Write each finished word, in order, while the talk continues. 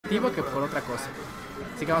competitivo que por otra cosa.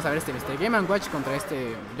 Así que vamos a ver este Mr. Game & Watch contra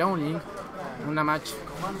este Young Link. Una match.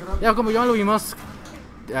 Ya como ya lo vimos,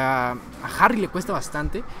 a Jarry le cuesta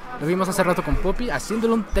bastante. Lo vimos hace rato con Poppy,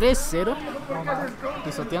 haciéndolo un 3-0,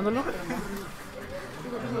 pisoteándolo.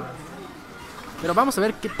 Pero vamos a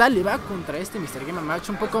ver qué tal le va contra este Mr. Game & Watch,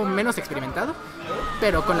 un poco menos experimentado,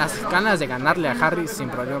 pero con las ganas de ganarle a Jarry sin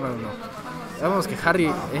problema alguno. Vemos que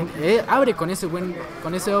Jarry abre con ese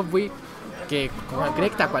off-wheel que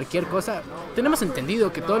conecta a cualquier cosa. Tenemos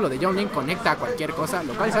entendido que todo lo de Young Link conecta a cualquier cosa,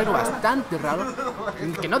 lo cual es algo bastante raro,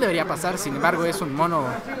 que no debería pasar. Sin embargo, es un mono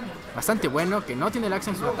bastante bueno, que no tiene lag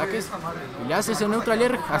en sus ataques, y le hace ese neutral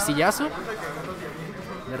air a sillazo.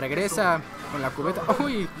 Le regresa con la cubeta.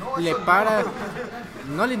 Uy, le para.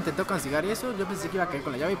 No le intentó consigar eso. Yo pensé que iba a caer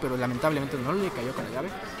con la llave, pero lamentablemente no le cayó con la llave.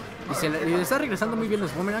 Y le está regresando muy bien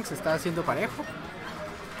los boomerangs. Está haciendo parejo.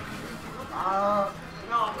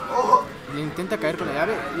 Le intenta caer con la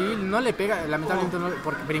llave y no le pega, lamentablemente no,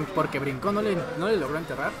 porque brincó, no le logró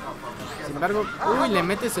enterrar. Sin embargo, uy, le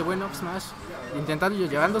mete ese buen up smash, intentando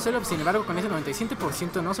llevándoselo. Sin embargo, con ese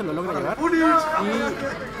 97% no se lo logra llevar.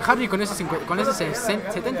 Y Jarry con ese 70%,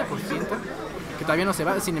 que todavía no se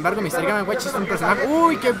va. Sin embargo, Mr. Game & Watch es un personaje.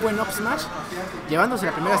 Uy, qué buen up smash, llevándose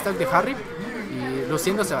la primera stack de Jarry y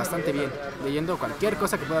luciéndose bastante bien, leyendo cualquier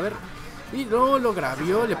cosa que pueda haber. Y no lo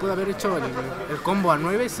gravió, le pudo haber hecho el combo a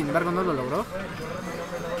 9, sin embargo no lo logró.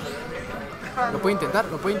 Lo puede intentar,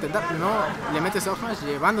 no, le mete soft smash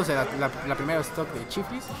llevándose la primera stock de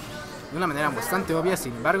Chiflis de una manera bastante obvia.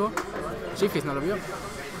 Sin embargo, Chiflis no lo vio.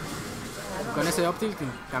 Con ese up tilt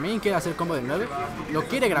también quiere hacer combo de 9, lo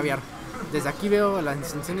quiere graviar. Desde aquí veo las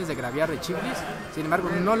intenciones de graviar de Chiflis, sin embargo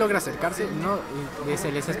no logra acercarse, se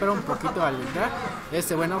les espera un poquito al entrar.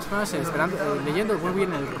 Este buen up smash, leyendo muy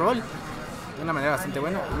bien el rol de una manera bastante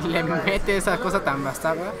buena. Le mete esa cosa tan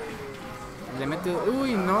bastarda. Le mete,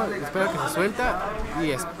 uy, no, espera que se suelta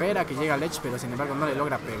y espera que llegue al edge, pero sin embargo no le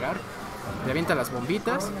logra pegar. Le avienta las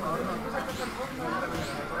bombitas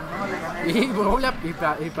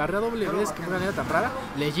y parrea doble vez, que de una manera tan rara,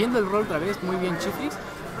 leyendo el rol otra vez muy bien Chiflis,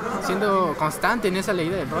 siendo constante en esa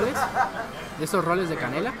leída de roles, de esos roles de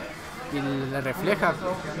canela, y le refleja.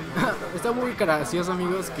 Está muy gracioso,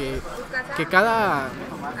 amigos, que cada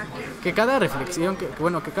reflexión, que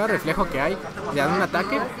cada reflejo que hay de un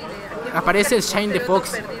ataque, aparece el Shine de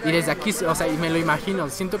Fox, y desde aquí, o sea, y me lo imagino,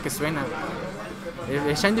 siento que suena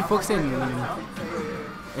el Shine de Fox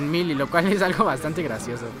en Melee, lo cual es algo bastante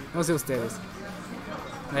gracioso. No sé ustedes,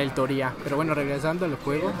 la teoría. Pero bueno, regresando al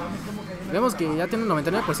juego, vemos que ya tiene un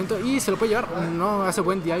 99% y se lo puede llevar. No hace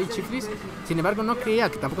buen DI Chiflis. Sin embargo, no creía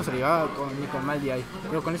que tampoco se lo llevaba ni con mal DI.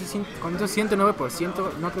 Pero con ese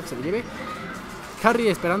 109% no creo que se lo lleve. Jarry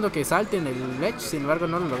esperando que salte en el ledge, sin embargo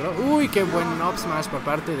no lo logró. Uy, qué buen up smash por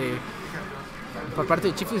parte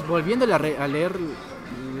de Chiflis, volviéndole a leer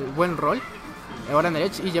el buen rol. Ahora en el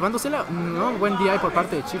edge y llevándosela. No, buen DI por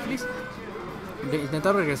parte de Chiflis.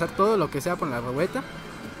 Intentar regresar todo lo que sea por la rueda.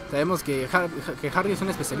 Sabemos que Jarry es un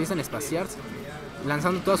especialista en espaciarse,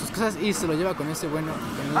 lanzando todas sus cosas, y se lo lleva con ese buen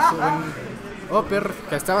upper,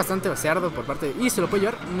 que está bastante cerdo por parte de... Y se lo puede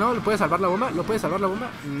llevar. No, ¿lo puede salvar la bomba?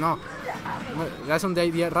 No. Le hace un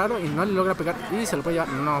DI raro y no le logra pegar, y se lo puede llevar.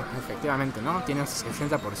 No, efectivamente no. Tiene un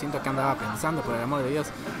 60% que andaba pensando, por el amor de Dios.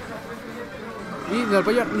 Y lo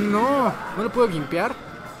puede llevar. No lo puedo limpiar.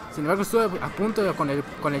 Sin embargo, estuve a punto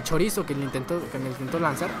con el chorizo que le intentó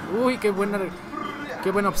lanzar. Uy, qué buena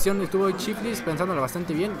opción estuvo Chiflis, pensándolo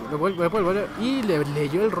bastante bien. Y le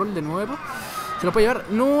leyó el rol de nuevo. Se lo puede llevar.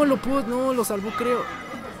 No lo salvó, creo.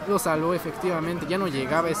 Lo salvó efectivamente. Ya no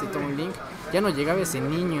llegaba ese Tom Link, ya no llegaba ese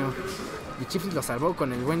niño. Y Chiflis lo salvó con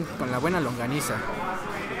la buena longaniza.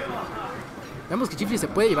 Vemos que Chiflis se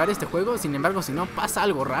puede llevar este juego. Sin embargo, si no pasa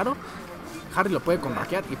algo raro, Jarry lo puede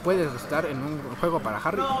combaquear y puede resultar en un juego para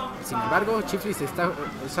Jarry. Sin embargo, Chiflis está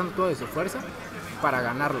usando toda su fuerza para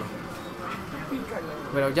ganarlo.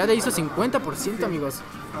 Pero ya le hizo 50%, amigos.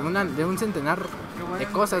 De un centenar de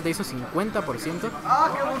cosas le hizo 50%.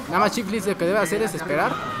 Nada más Chiflis lo que debe hacer es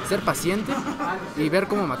esperar, ser paciente y ver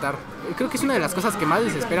cómo matar. Creo que es una de las cosas que más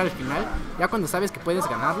desespera al final. Ya cuando sabes que puedes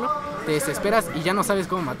ganarlo, te desesperas y ya no sabes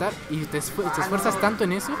cómo matar. Y te esfuerzas tanto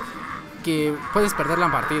en eso que puedes perder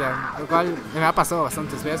la partida, lo cual me ha pasado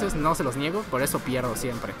bastantes veces, no se los niego, por eso pierdo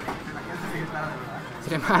siempre.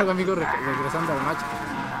 Sin embargo, amigos, regresando al match,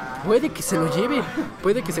 puede que se lo lleve,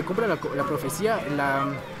 puede que se cumpla la profecía,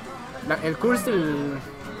 el curse,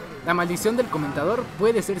 la maldición del comentador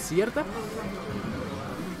puede ser cierta.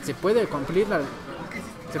 Se puede cumplir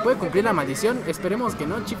 ¿Se puede cumplir la maldición? Esperemos que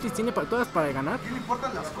no. Chiflis tiene todas para ganar.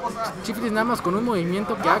 Chiflis nada más con un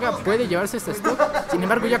movimiento que haga puede llevarse este stock. Sin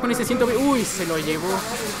embargo, ya con ese 120... Uy, se lo llevó.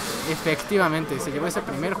 Efectivamente, se llevó ese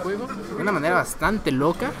primer juego de una manera bastante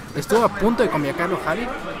loca. Estuvo a punto de conviarlo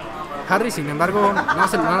Jarry, sin embargo,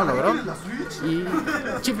 no lo logró. Y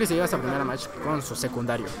Chiflis se lleva esa primera match con su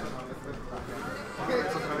secundario.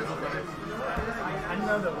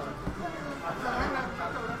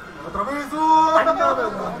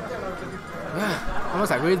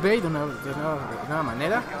 Vamos a Great Bay de nueva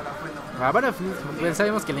manera. Ahora pues,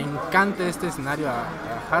 sabemos que le encanta este escenario a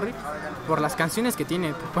Jarry por las canciones que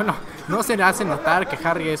tiene. Bueno, no se le hace notar que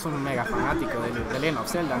Jarry es un mega fanático de Legend of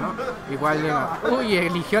Zelda, ¿no? Igual,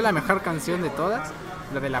 eligió la mejor canción de todas,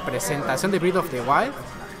 la de la presentación de Breath of the Wild.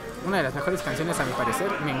 Una de las mejores canciones a mi parecer.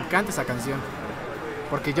 Me encanta esa canción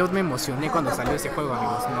porque yo me emocioné cuando salió ese juego,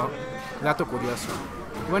 amigos. No, dato curioso.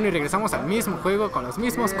 Bueno, y regresamos al mismo juego con los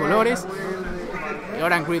mismos colores. Y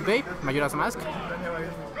ahora en Great Bay, Majora's Mask.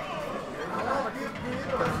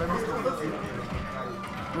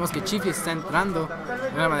 Vemos que Chiflis está entrando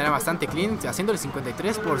de una manera bastante clean, haciéndole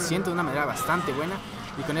 53% de una manera bastante buena.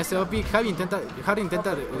 Y con este OP, Jarry intenta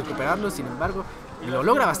recuperarlo, sin embargo, lo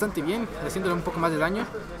logra bastante bien, haciéndole un poco más de daño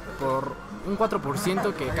por un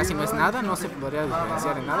 4% que casi no es nada, no se podría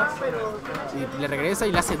diferenciar en nada. Y le regresa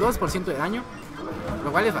y le hace 2% de daño,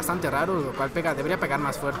 lo cual es bastante raro, lo cual debería pegar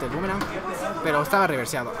más fuerte el boomerang, pero estaba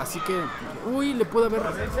reverseado, así que le pudo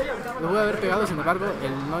haber pegado, sin embargo,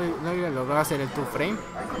 él no logró hacer el 2-frame.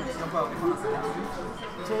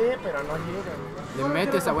 Sí, pero no llega. Le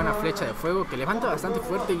mete esa buena flecha de fuego que levanta bastante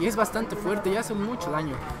fuerte y es bastante fuerte y hace mucho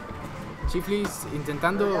daño. Chiflis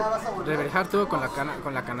intentando reverjar todo con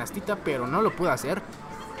la canastita, pero no lo pudo hacer.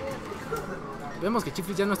 Vemos que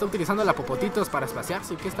Chiflis ya no está utilizando la Popotitos para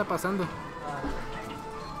espaciarse. ¿Qué está pasando?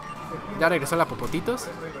 Ya regresó la Popotitos.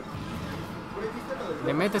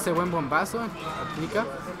 Le mete ese buen bombazo. Aplica.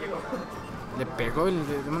 Le pegó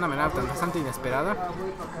de una manera bastante inesperada.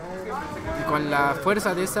 Y con la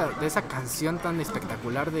fuerza de esa canción tan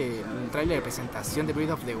espectacular del trailer de presentación de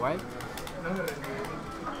Breath of the Wild,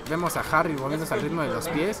 vemos a Jarry moviéndose al ritmo de los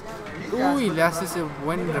pies. Le hace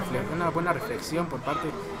una buena reflexión por parte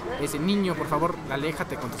de ese niño. Por favor,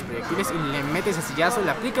 aléjate con tus proyectiles. Y le mete ese sillazo,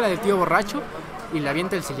 le aplica la del tío borracho y le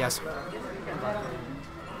avienta el sillazo.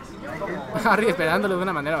 Jarry esperándolo de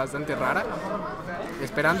una manera bastante rara,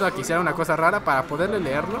 esperando a que hiciera una cosa rara para poderle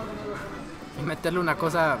leerlo y meterle una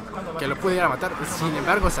cosa que lo pudiera matar. Sin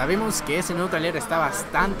embargo, sabemos que ese nuevo trailer está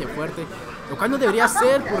bastante fuerte, lo cual no debería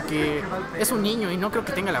ser porque es un niño y no creo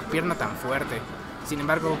que tenga la pierna tan fuerte. Sin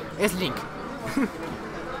embargo, es Link.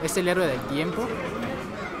 Es el héroe del tiempo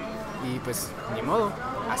y pues ni modo,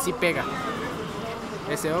 así pega.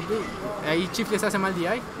 Ese OP, ahí Chiflis hace mal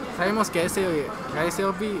DI. Sabemos que a ese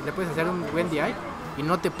OP le puedes hacer un buen DI y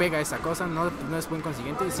no te pega esa cosa, no es buen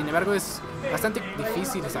consiguiente. Sin embargo, es bastante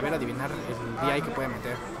difícil saber adivinar el DI que puede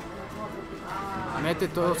meter. Mete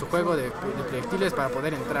todo su juego de proyectiles para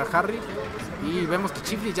poder entrar Jarry. Y vemos que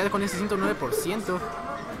Chiflis ya con ese 109%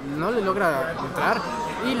 no le logra entrar.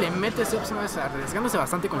 Y le mete ese arriesgándose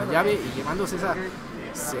bastante con la llave y llevándose esa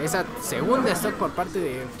segunda stock por parte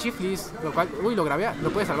de Chiflis, lo cual, lo grabea,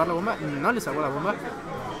 lo puede salvar la bomba, no le salvó la bomba,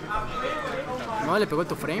 no le pegó el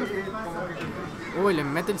 2-frame, le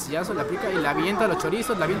mete el sillazo, le aplica y le avienta los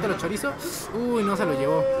chorizos, no se lo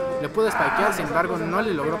llevó, le pudo spikear, sin embargo no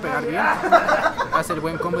le logró pegar bien, hace el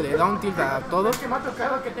buen combo de down tilt a todos.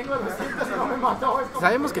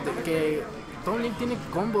 Sabemos que Tom Link tiene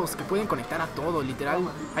combos que pueden conectar a todo, literal,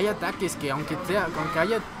 hay ataques que aunque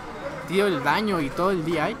haya el daño y todo el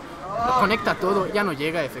DI, conecta todo, ya no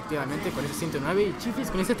llega efectivamente con ese 109 y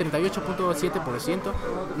Chiflis con ese 38.7%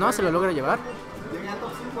 no se lo logra llevar.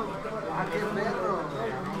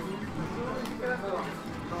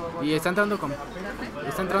 Y está entrando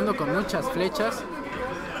con muchas flechas.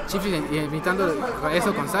 Chiflis imitando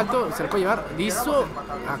eso con salto, se lo puede llevar. ¿Hizo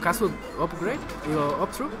acaso upgrade?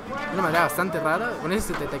 Up-through, de una manera bastante rara, con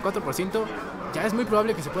ese 74%. Ya es muy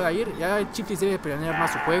probable que se pueda ir. Ya Chiflis debe planear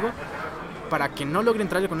más su juego para que no logre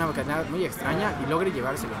entrarle con una cadena muy extraña y logre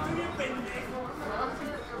llevárselo.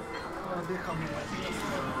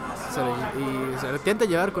 Se lo intenta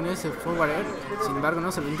llevar con ese forward air, sin embargo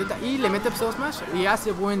no se lo intenta y le mete up smash y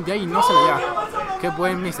hace buen día y no se lo lleva. Qué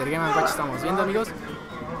buen Mr. Game & Watch estamos viendo, amigos.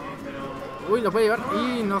 Lo puede llevar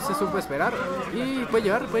y no se supo esperar y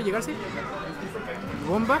puede llegarse.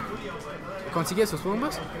 Bomba, consigue sus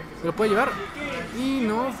bombas, lo puede llevar y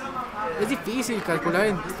no. Es difícil calcular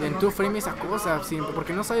en tu frame esa cosa,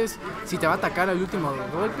 porque no sabes si te va a atacar al último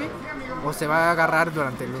golpe o se va a agarrar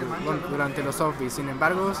durante los zombies. Sin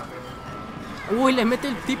embargo, Uy, le mete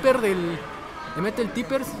el tipper del... Le mete el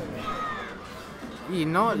tippers. Y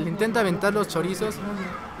no, le intenta aventar los chorizos.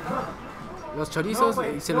 Los chorizos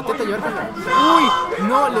y se lo intenta llevar con la... Uy,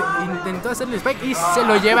 no, le intentó hacerle spike y se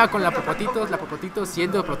lo lleva con la Popotitos. La Popotitos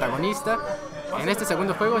siendo protagonista en este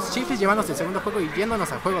segundo juego. Chiflis llevándose el segundo juego y yéndonos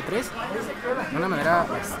al juego 3 de una manera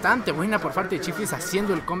bastante buena por parte de Chiflis,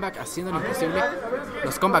 haciendo el comeback, haciendo lo imposible.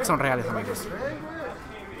 Los comebacks son reales, amigos.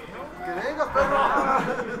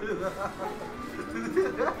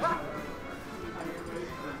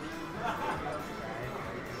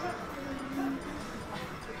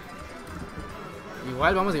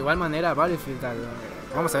 Igual vamos de igual manera a Battlefield.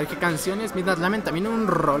 Vamos a ver qué canciones. Midnight Lament también un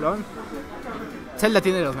rolón. Zelda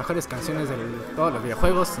tiene las mejores canciones de todos los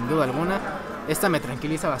videojuegos, sin duda alguna. Esta me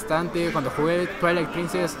tranquiliza bastante. Cuando jugué Twilight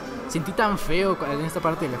Princess sentí tan feo en esta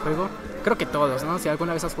parte del juego. Creo que todos, ¿no? Si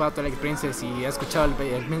alguna vez has jugado Twilight Princess y has escuchado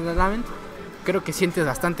el Midnight Lament, creo que sientes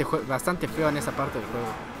bastante feo en esa parte del juego.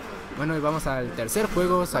 Bueno, y vamos al tercer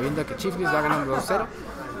juego, sabiendo que Chiflis va ganando 2-0.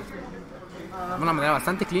 De una manera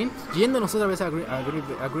bastante clean, yéndonos otra vez a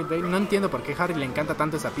Grid Bay. No entiendo por qué a Jarry le encanta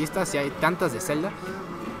tanto esa pista, si hay tantas de Zelda,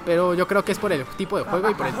 pero yo creo que es por el tipo de juego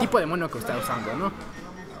y por el tipo de mono que está usando, ¿no?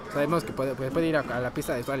 Sabemos que puede ir a la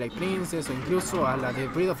pista de Twilight Princess o incluso a la de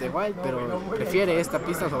Breath of the Wild, pero prefiere esta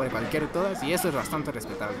pista sobre cualquier de todas y eso es bastante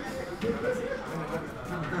respetable.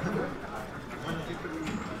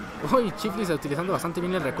 Uy, Chiflis utilizando bastante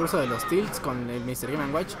bien el recurso de los tilts con el Mr.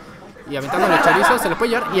 Game & Watch y aventando el chorizo, se lo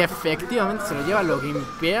puede llevar y efectivamente se lo lleva, lo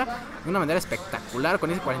gimpea de una manera espectacular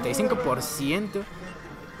con ese 45%,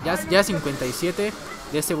 ya 57%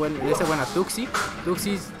 de ese buen Tuxi.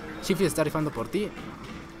 Chiflis está rifando por ti,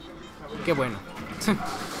 qué bueno.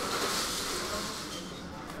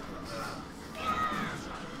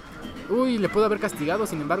 Uy, le pudo haber castigado,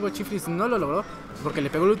 sin embargo Chiflis no lo logró porque le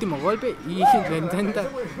pegó el último golpe y le intenta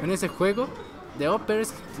en ese juego de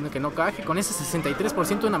uppers, sino que no caje con ese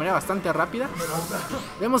 63% de una manera bastante rápida.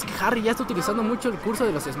 Vemos que Jarry ya está utilizando mucho el curso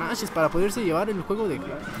de los smashes para poderse llevar el juego de...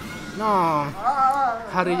 No,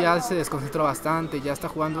 Jarry ya se desconcentró bastante, ya está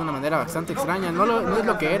jugando de una manera bastante extraña, no es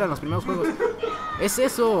lo que era en los primeros juegos. Es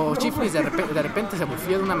eso, Chiflis de repente se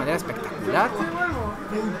bufió de una manera espectacular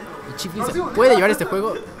y Chiflis se puede llevar este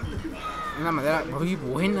juego de una manera muy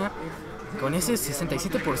buena con ese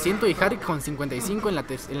 67% y Jarry con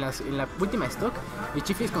 55% en la última stock y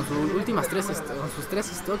Chiflis con sus últimas tres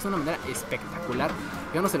stocks de una manera espectacular,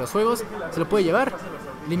 llevándose los juegos, se lo puede llevar,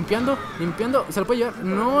 limpiando, se lo puede llevar,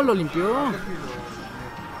 no lo limpió.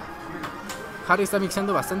 Jarry está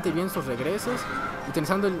mixando bastante bien sus regresos,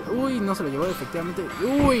 utilizando el... Uy, no se lo llevó efectivamente.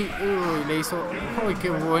 Uy, le hizo... Uy, qué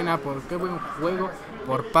buen juego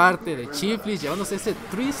por parte de Chiflis, llevándose ese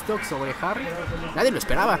 3 stock sobre Jarry. Nadie lo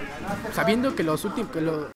esperaba, sabiendo que